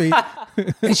and goofy.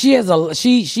 And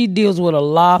she deals with a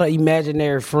lot of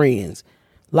imaginary friends.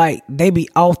 Like they be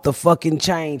off the fucking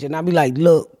change. And I be like,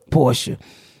 look, Portia,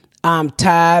 I'm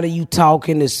tired of you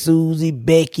talking to Susie,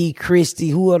 Becky, Christy,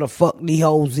 who the fuck these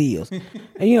hoes is.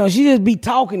 And she just be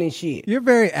talking and shit. You're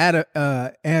very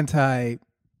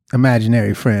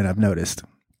anti-imaginary friend, I've noticed.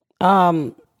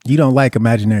 You don't like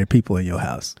imaginary people in your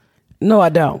house. No, I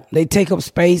don't. They take up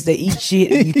space. They eat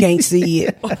shit. And you can't see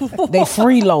it. They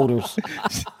freeloaders.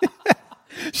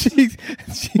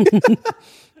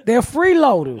 They're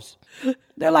freeloaders.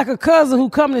 They're like a cousin who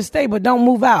come to stay but don't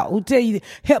move out. Who tell you,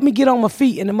 help me get on my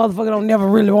feet, and the motherfucker don't never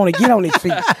really want to get on his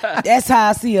feet. That's how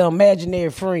I see an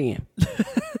imaginary friend.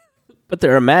 But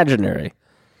they're imaginary.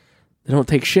 They don't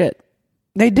take shit.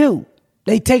 They do.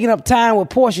 They taking up time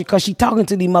with Portia because she talking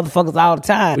to these motherfuckers all the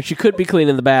time. But you could be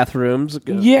cleaning the bathrooms,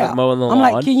 Yeah. mowing the I'm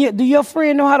lawn. like, do your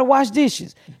friend know how to wash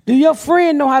dishes? Do your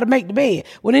friend know how to make the bed?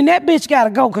 Well, then that bitch got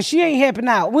to go because she ain't helping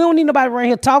out. We don't need nobody around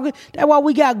here talking. That's why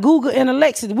we got Google and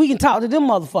Alexa. We can talk to them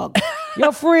motherfuckers.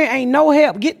 Your friend ain't no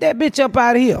help. Get that bitch up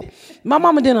out of here. My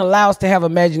mama didn't allow us to have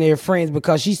imaginary friends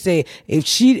because she said if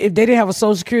they didn't have a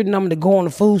social security number to go on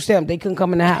the food stamp, they couldn't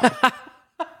come in the house.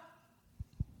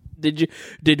 Did you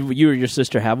or your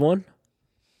sister have one?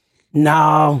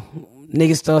 No.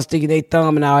 Niggas started sticking their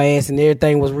thumb in our ass and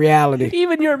everything was reality.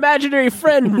 Even your imaginary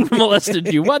friend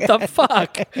molested you. What the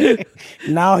fuck?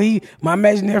 No, my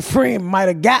imaginary friend might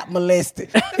have got molested.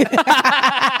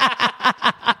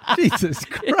 Jesus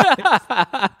Christ.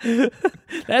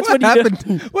 That's What when you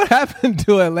happened? What happened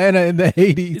to Atlanta in the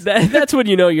 80s? that's when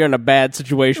you know you're in a bad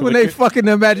situation. When with they your- fucking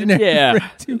imaginary Yeah.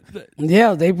 friend too.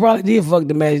 Yeah, they probably did fuck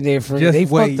the imaginary friend. Just They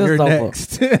wait, fucked us you're over.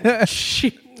 next.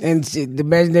 Shit. And shit, the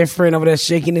imaginary friend over there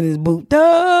shaking in his boot. Duh,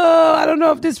 I don't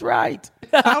know if this right.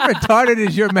 How retarded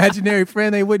is your imaginary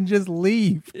friend? They wouldn't just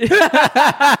leave.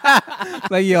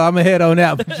 Like, yo, I'm ahead on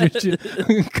that. Patricia.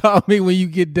 Call me when you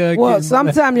get done. Well, getting-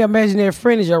 sometimes your imaginary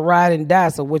friend is your ride and die.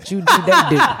 So what you do, they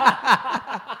do.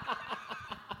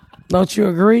 Don't you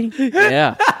agree?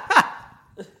 Yeah.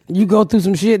 You go through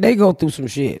some shit, they go through some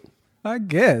shit. I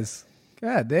guess.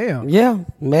 God damn. Yeah,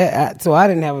 so I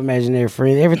didn't have imaginary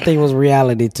friends. Everything was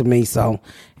reality to me, so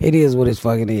it is what it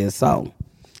fucking is. So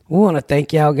we want to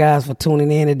thank y'all guys for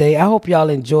tuning in today. I hope y'all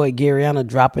enjoyed Garyana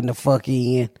dropping the fuck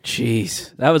in.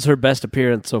 Jeez. That was her best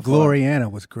appearance so far.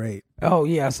 Gloriana was great. Oh,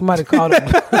 yeah, somebody called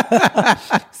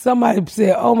it. Somebody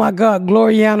said, oh, my God,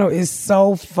 Gloriana is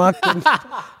so fucking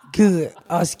good.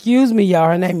 Excuse me, y'all.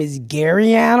 Her name is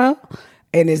Garyana.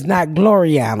 And it's not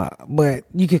Gloriana, but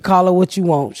you can call her what you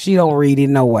want. She don't read it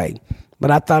no way. But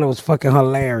I thought it was fucking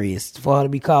hilarious for her to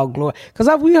be called Glory. Because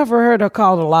we ever heard her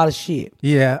called a lot of shit.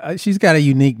 Yeah, she's got a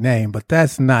unique name, but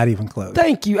that's not even close.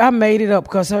 Thank you. I made it up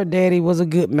because her daddy was a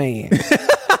good man.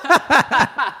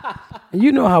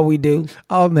 You know how we do.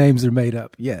 All names are made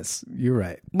up. Yes, you're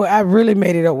right. But I really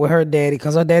made it up with her daddy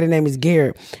because her daddy name is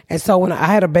Garrett. And so when I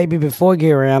had a baby before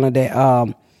Garyana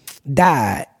that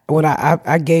died, when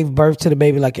I gave birth to the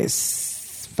baby like at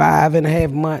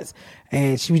 5.5 months,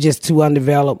 and she was just too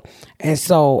undeveloped. And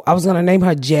so I was going to name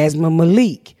her Jasmine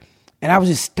Malik. And I was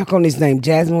just stuck on this name,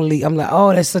 Jasmine Malik. I'm like,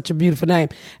 oh, that's such a beautiful name.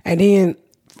 And then,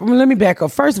 let me back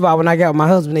up. First of all, when I got with my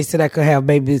husband, they said I could have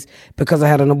babies because I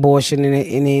had an abortion. And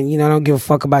then, I don't give a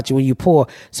fuck about you when you poor.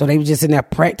 So they were just in there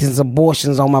practicing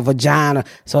abortions on my vagina.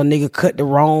 So a nigga cut the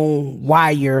wrong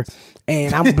wire.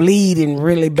 And I'm bleeding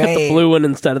really bad. Cut the blue one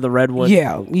instead of the red one.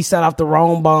 Yeah, we set off the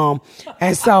wrong bomb.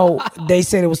 And so they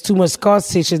said it was too much scar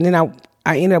tissue. And then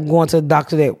I ended up going to the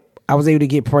doctor that I was able to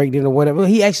get pregnant or whatever.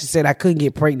 He actually said I couldn't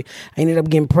get pregnant. I ended up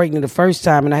getting pregnant the first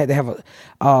time, and I had to have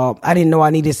I didn't know I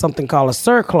needed something called a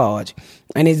cerclage.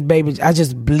 And this baby, I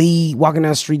just bleed, walking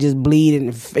down the street, just bleed. And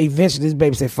eventually this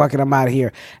baby said, fuck it, I'm out of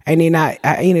here. And then I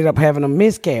ended up having a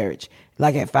miscarriage,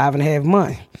 like at 5.5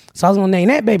 months. So I was going to name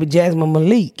that baby Jasmine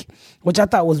Malik, which I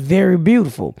thought was very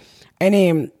beautiful. And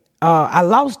then I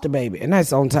lost the baby. And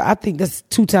that's on time. I think that's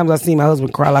 2 times I seen my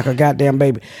husband cry like a goddamn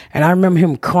baby. And I remember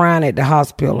him crying at the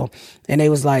hospital. And they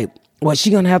was like, well,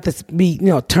 she going to have to be,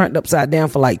 turned upside down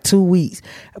for like 2 weeks,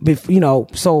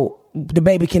 so the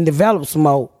baby can develop some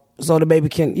more. So the baby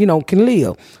can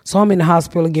live. So I'm in the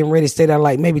hospital getting ready to stay there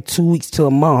like maybe 2 weeks to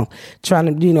a month,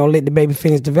 trying to, let the baby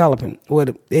finish developing. Well,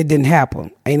 it didn't happen.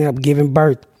 I ended up giving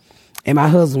birth. And my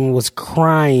husband was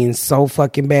crying so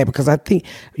fucking bad because I think,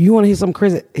 you want to hear something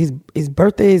crazy? His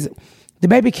birthday the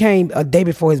baby came a day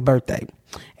before his birthday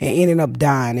and ended up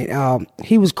dying. And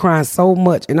he was crying so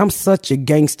much. And I'm such a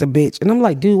gangster bitch. And I'm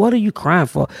like, dude, what are you crying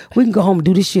for? We can go home and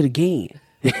do this shit again.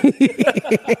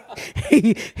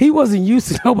 he wasn't used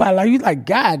to nobody like, he's like,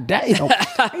 God damn,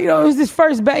 it was his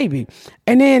first baby.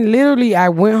 And then literally I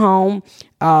went home,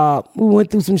 we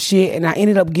went through some shit, and I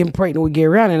ended up getting pregnant with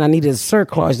Gary Allen, and I needed a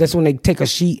cerclage. That's when they take a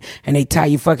sheet and they tie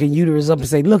your fucking uterus up and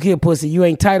say, look here, pussy, you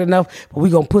ain't tight enough, but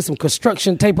we gonna put some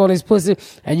construction tape on this pussy,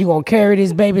 and you gonna carry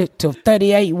this baby to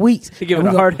 38 weeks. To give it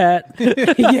a hard hat.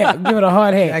 Yeah, give it a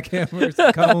hard hat.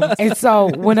 Jackhammers, And so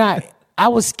when I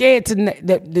was scared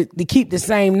to keep the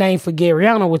same name for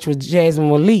Garyana, which was Jasmine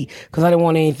Malik, because I didn't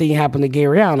want anything to happen to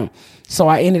Garyana. So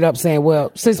I ended up saying,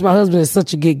 well, since my husband is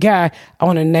such a good guy, I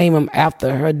want to name him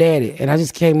after her daddy. And I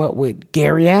just came up with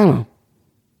Garyana.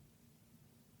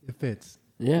 It fits.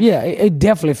 Yeah, it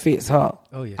definitely fits her.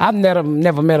 Oh, yeah. I've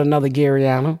never met another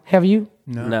Garyana. Have you?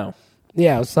 No.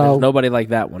 Yeah, so. There's nobody like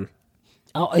that one.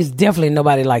 Oh, it's definitely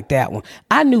nobody like that one.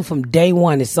 I knew from day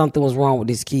one that something was wrong with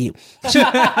this kid. Cause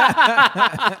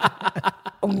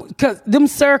them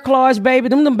cerclage, baby,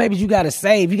 them babies you gotta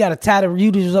save. You gotta tie the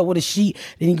uterus up with a sheet,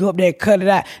 then you go up there and cut it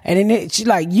out. And then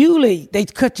usually they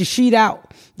cut your sheet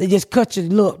out. They just cut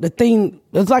the thing,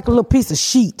 it's like a little piece of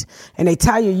sheet, and they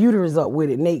tie your uterus up with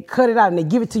it, and they cut it out and they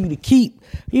give it to you to keep,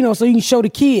 so you can show the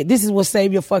kid, this is what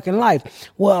saved your fucking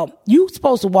life. Well, you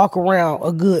supposed to walk around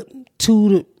a good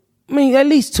at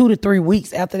least 2 to 3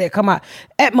 weeks after that come out.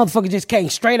 That motherfucker just came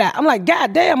straight out. I'm like,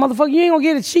 God damn, motherfucker, you ain't gonna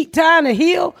get a sheet tied and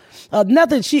heal?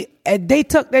 Nothing. They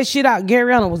took that shit out.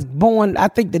 Garyana was born, I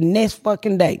think, the next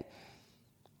fucking day.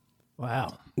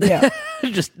 Wow. Yeah.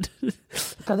 Just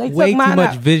Cause they Way took too mine much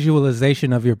out.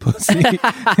 visualization of your pussy.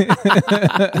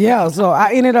 Yeah, so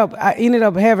I ended up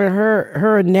having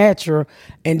her natural,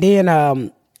 and then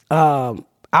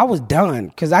I was done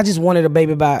because I just wanted a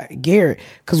baby by Garrett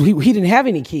because he didn't have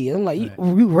any kids. I'm like,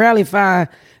 you rarely find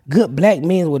good black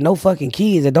men with no fucking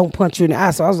kids that don't punch you in the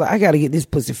eye. So I was like, I got to get this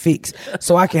pussy fixed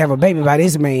so I can have a baby by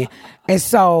this man. And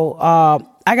so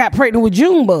I got pregnant with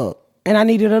Junebug. And I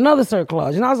needed another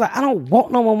cerclage. And I was like, I don't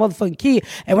want no more motherfucking kid.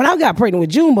 And when I got pregnant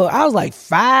with Junebug, I was like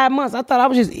 5 months. I thought I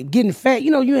was just getting fat.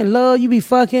 You in love, you be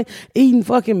fucking, eating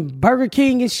fucking Burger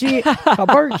King and shit.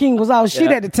 Burger King was all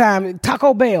shit at the time.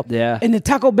 Taco Bell. Yeah. And the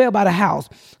Taco Bell by the house.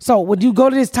 So would you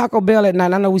go to this Taco Bell at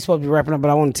night? I know we supposed to be wrapping up,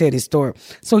 but I want to tell this story.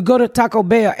 So we go to Taco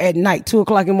Bell at night, 2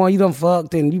 o'clock in the morning, you done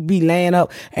fucked and you be laying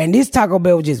up. And this Taco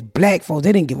Bell was just black folks.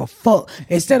 They didn't give a fuck.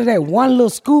 Instead of that one little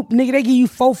scoop, nigga, they give you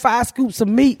 4-5 scoops of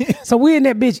meat. So we in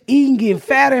that bitch eating, getting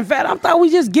fatter and fatter. I thought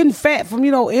we just getting fat from,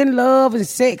 in love and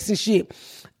sex and shit.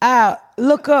 I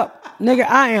look up, nigga,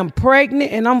 I am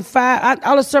pregnant and I'm 5.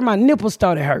 All of a sudden my nipples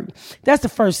started hurting. That's the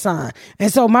first sign.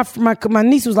 And so my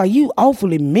niece was like, you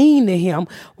awfully mean to him.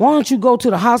 Why don't you go to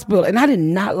the hospital? And I did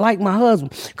not like my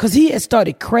husband because he had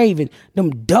started craving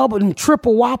them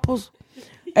triple Whoppers.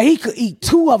 And he could eat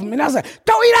 2 of them. And I was like,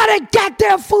 don't eat all that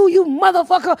goddamn food, you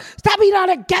motherfucker. Stop eating all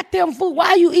that goddamn food.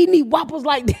 Why are you eating these Whoppers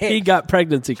like that? he got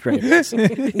pregnancy cravings.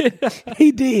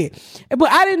 He did.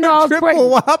 But I didn't know I was Triple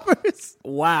pregnant. Whoppers.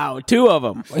 Wow, 2 of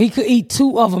them. He could eat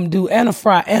 2 of them, dude, and a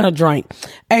fry and a drink.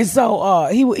 And so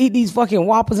he would eat these fucking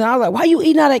Whoppers. And I was like, why you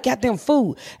eating all that goddamn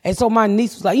food? And so my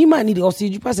niece was like, you might need to go see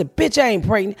you. I said, bitch, I ain't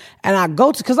pregnant. And I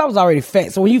go to, because I was already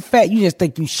fat. So when you fat, you just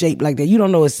think you shaped like that. You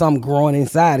don't know it's something growing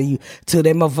inside of you till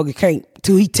that motherfucker can't,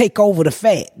 till he take over the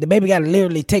fat. The baby got to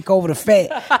literally take over the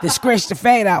fat to scratch the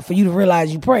fat out for you to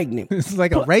realize you're pregnant. It's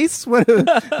like a race. What?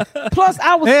 Plus,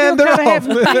 I was And still they're kind of off.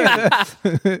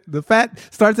 having periods. The fat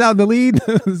starts out in the lead.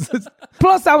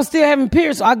 Plus, I was still having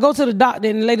periods. So I go to the doctor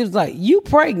and the lady was like, you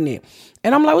pregnant?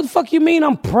 And I'm like, what the fuck you mean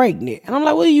I'm pregnant? And I'm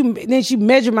like, what do you, and then she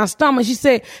measured my stomach. She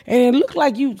said, and it looked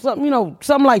like you,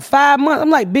 something like 5 months. I'm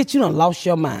like, bitch, you done lost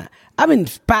your mind. I've been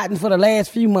spotting for the last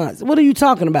few months. What are you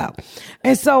talking about?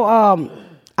 And so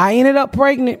I ended up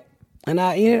pregnant, and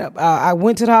I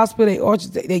went to the hospital.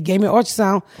 They gave me an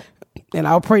ultrasound, and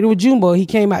I was pregnant with Jumbo. He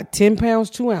came out 10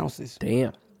 pounds, 2 ounces.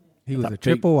 Damn. He was a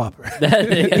triple whopper.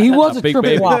 He was a big triple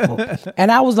baby. whopper.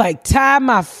 And I was like, tie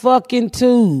my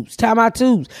tubes.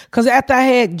 Because after I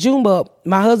had Jumbo,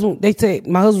 they said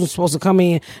my husband was supposed to come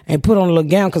in and put on a little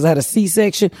gown because I had a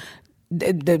C-section.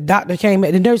 The doctor came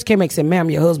back, the nurse came back and said, ma'am,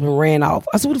 your husband ran off.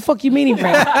 I said, what the fuck you mean he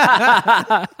ran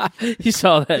off? You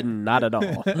saw that? Not at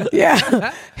all.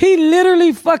 Yeah. He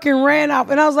literally fucking ran off.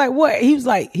 And I was like, what? He was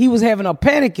like, he was having a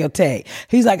panic attack.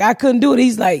 He's like, I couldn't do it.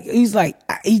 He's like,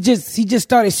 he just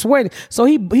started sweating. So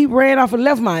he ran off and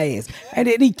left my ass. And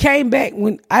then he came back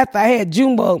after I had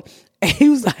Jumbo. And he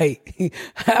was like,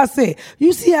 I said,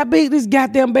 you see how big this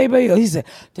goddamn baby is? He said,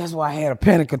 that's why I had a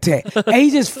panic attack. And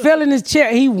he just fell in his chair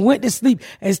and he went to sleep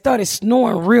and started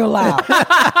snoring real loud.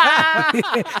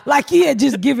 Like he had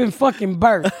just given fucking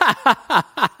birth.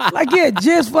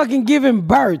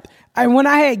 And when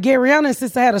I had Garyana,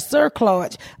 since I had a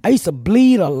cerclage, I used to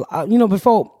bleed a lot.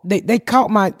 Before they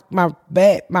caught my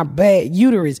bad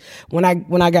uterus when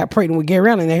I got pregnant with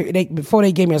Garyana, and before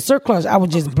they gave me a cerclage, I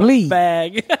would just bleed.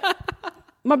 Bag.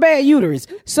 My bad uterus.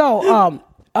 So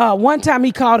one time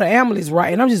he called the ambulance,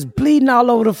 right, and I'm just bleeding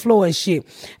all over the floor and shit.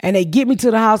 And they get me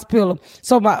to the hospital.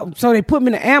 So they put me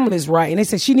in the ambulance, right, and they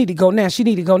said she need to go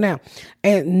now.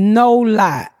 And no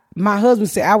lie, my husband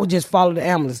said I would just follow the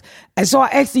ambulance. And so I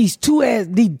asked these two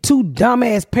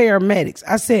dumbass paramedics.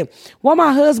 I said, well,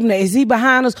 my husband, is he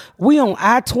behind us? We on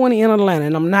I-20 in Atlanta,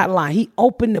 and I'm not lying. He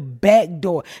opened the back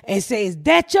door and said, is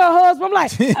that your husband? I'm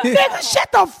like, nigga, shut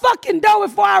the fucking door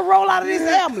before I roll out of this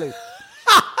ambulance.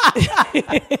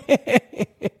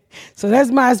 So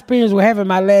that's my experience with having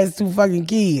my last 2 fucking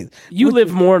kids. You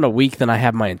live more in a week than I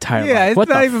have my entire life. It's What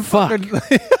not the even fuck?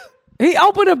 He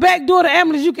opened the back door of the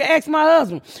ambulance. You can ask my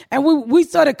husband. And we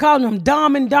started calling him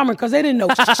Dumb and Dumber because they didn't know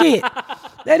shit.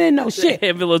 They didn't know shit. The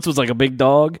ambulance was like a big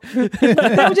dog. They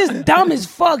were just dumb as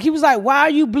fuck. He was like, why are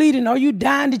you bleeding? Are you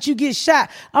dying? Did you get shot?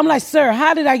 I'm like, sir,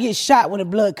 how did I get shot with the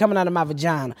blood coming out of my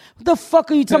vagina? What the fuck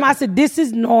are you talking about? I said, this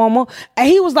is normal. And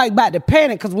he was like about to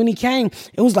panic because when he came,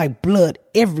 it was like blood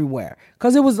everywhere.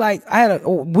 Because it was like I had a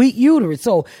weak uterus.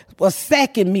 So a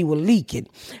sac in me was leaking.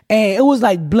 And it was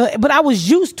like blood. But I was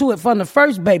used to it from the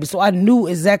first baby. So I knew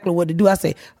exactly what to do. I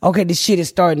said, okay, this shit is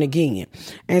starting again.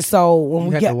 And so when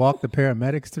You had to walk the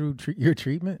paramedics through your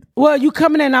treatment? well, you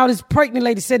coming in and all this pregnant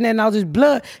lady sitting there and all this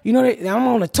blood. I'm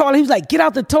on the toilet. He was like, get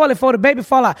out the toilet before the baby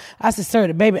fall out. I said, sir,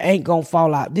 the baby ain't gonna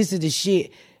fall out. This is the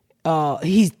shit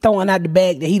he's throwing out the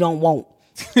bag that he don't want.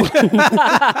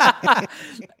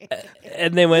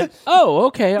 And they went, oh,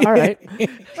 okay, all right.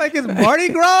 Like it's Mardi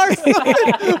Gras or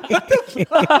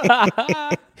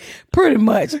something? Pretty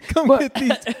much. Come get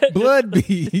these blood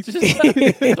beads.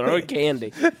 Throwing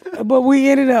candy. But we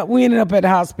ended up at the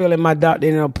hospital, and my doctor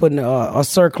ended up putting a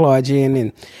cerclage in,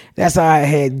 and that's how I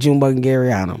had Jumbo and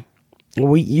Garyana.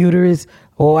 Weak uterus,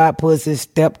 wide pussy,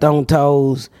 stepped on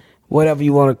toes, whatever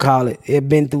you want to call it. It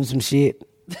been through some shit.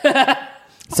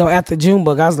 So after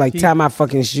Junebug, I was like, tie my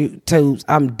fucking tubes.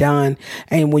 I'm done.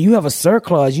 And when you have a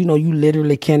cerclage, you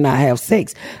literally cannot have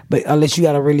sex, but unless you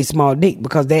got a really small dick,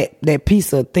 because that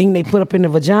piece of thing they put up in the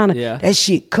vagina, that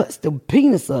shit cuts the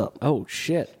penis up. Oh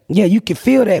shit. Yeah, you can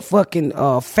feel that fucking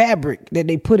fabric that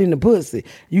they put in the pussy.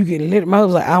 You can literally, my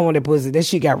husband was like, I want that pussy. That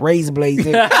shit got razor blades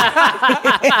in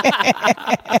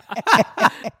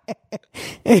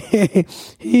it.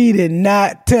 He did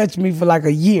not touch me for like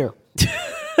a year.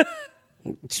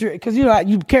 Sure, because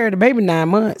you carry the baby 9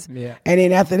 months, and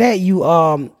then after that you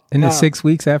in the 6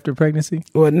 weeks after pregnancy.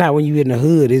 Well, not when you in the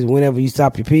hood. Is whenever you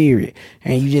stop your period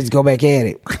and you just go back at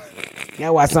it.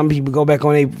 That's why some people go back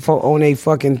on a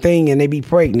fucking thing and they be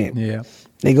pregnant. Yeah,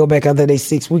 they go back after they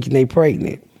 6 weeks and they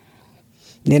pregnant.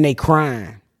 Then they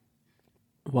crying.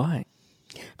 Why?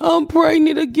 I'm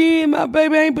pregnant again. My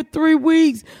baby ain't but 3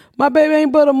 weeks. My baby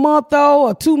ain't but a month old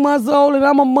or 2 months old, and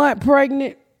I'm a month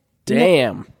pregnant.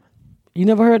 Damn. You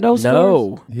never heard those stories?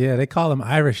 No. Yeah, they call them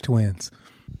Irish twins.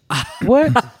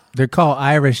 What? They're called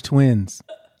Irish twins.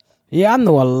 Yeah, I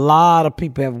know a lot of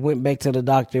people have went back to the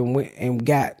doctor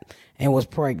and was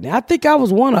pregnant. I think I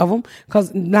was one of them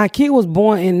because my kid was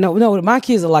born in my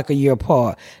kids are like a year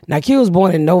apart. My kid was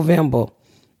born in November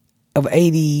of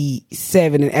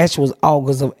 87 and Ash was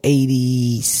August of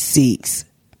 86.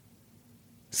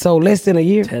 So less than a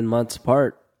year. 10 months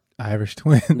apart. Irish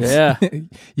twins. Yeah.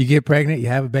 You get pregnant, you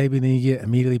have a baby, then you get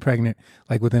immediately pregnant,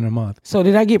 like within a month. So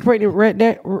did I get pregnant right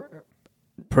there?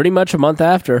 Pretty much a month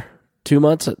after. 2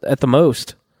 months at the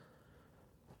most.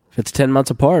 If it's 10 months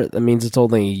apart, that means it's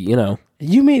only,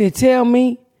 You mean to tell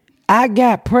me I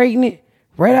got pregnant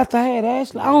right after I had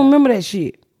Ashley? I don't remember that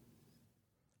shit.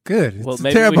 Good. It's Well, a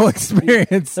maybe terrible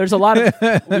experience. there's a lot of,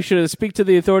 we should speak to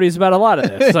the authorities about a lot of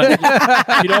this. So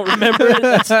if you don't remember it,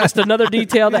 that's just another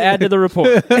detail to add to the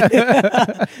report.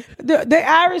 The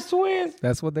Irish twins,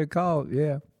 That's what they're called.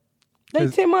 Yeah. they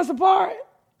 10 months apart.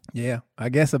 Yeah. I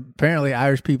guess apparently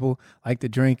Irish people like to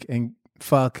drink and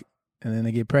fuck, and then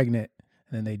they get pregnant,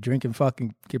 and then they drink and fuck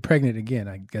and get pregnant again.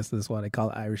 I guess that's why they call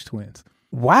it Irish twins.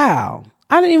 Wow.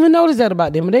 I didn't even notice that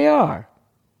about them, but they are.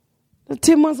 They're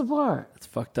 10 months apart. It's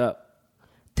fucked up.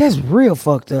 That's real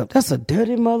fucked up. That's a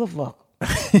dirty motherfucker.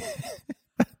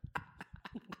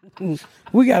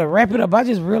 We got to wrap it up. I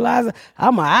just realized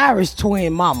I'm an Irish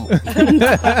twin mama.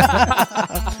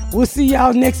 We'll see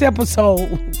y'all next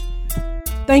episode.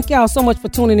 Thank y'all so much for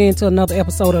tuning in to another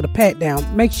episode of The Pat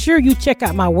Down. Make sure you check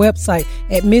out my website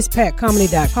at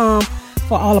MissPatComedy.com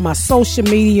for all of my social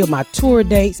media, my tour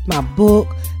dates, my book.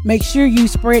 Make sure you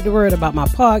spread the word about my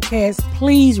podcast.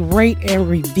 Please rate and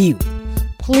review.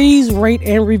 Please rate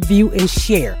and review and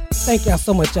share. Thank y'all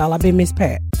so much, y'all. I've been Miss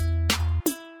Pat.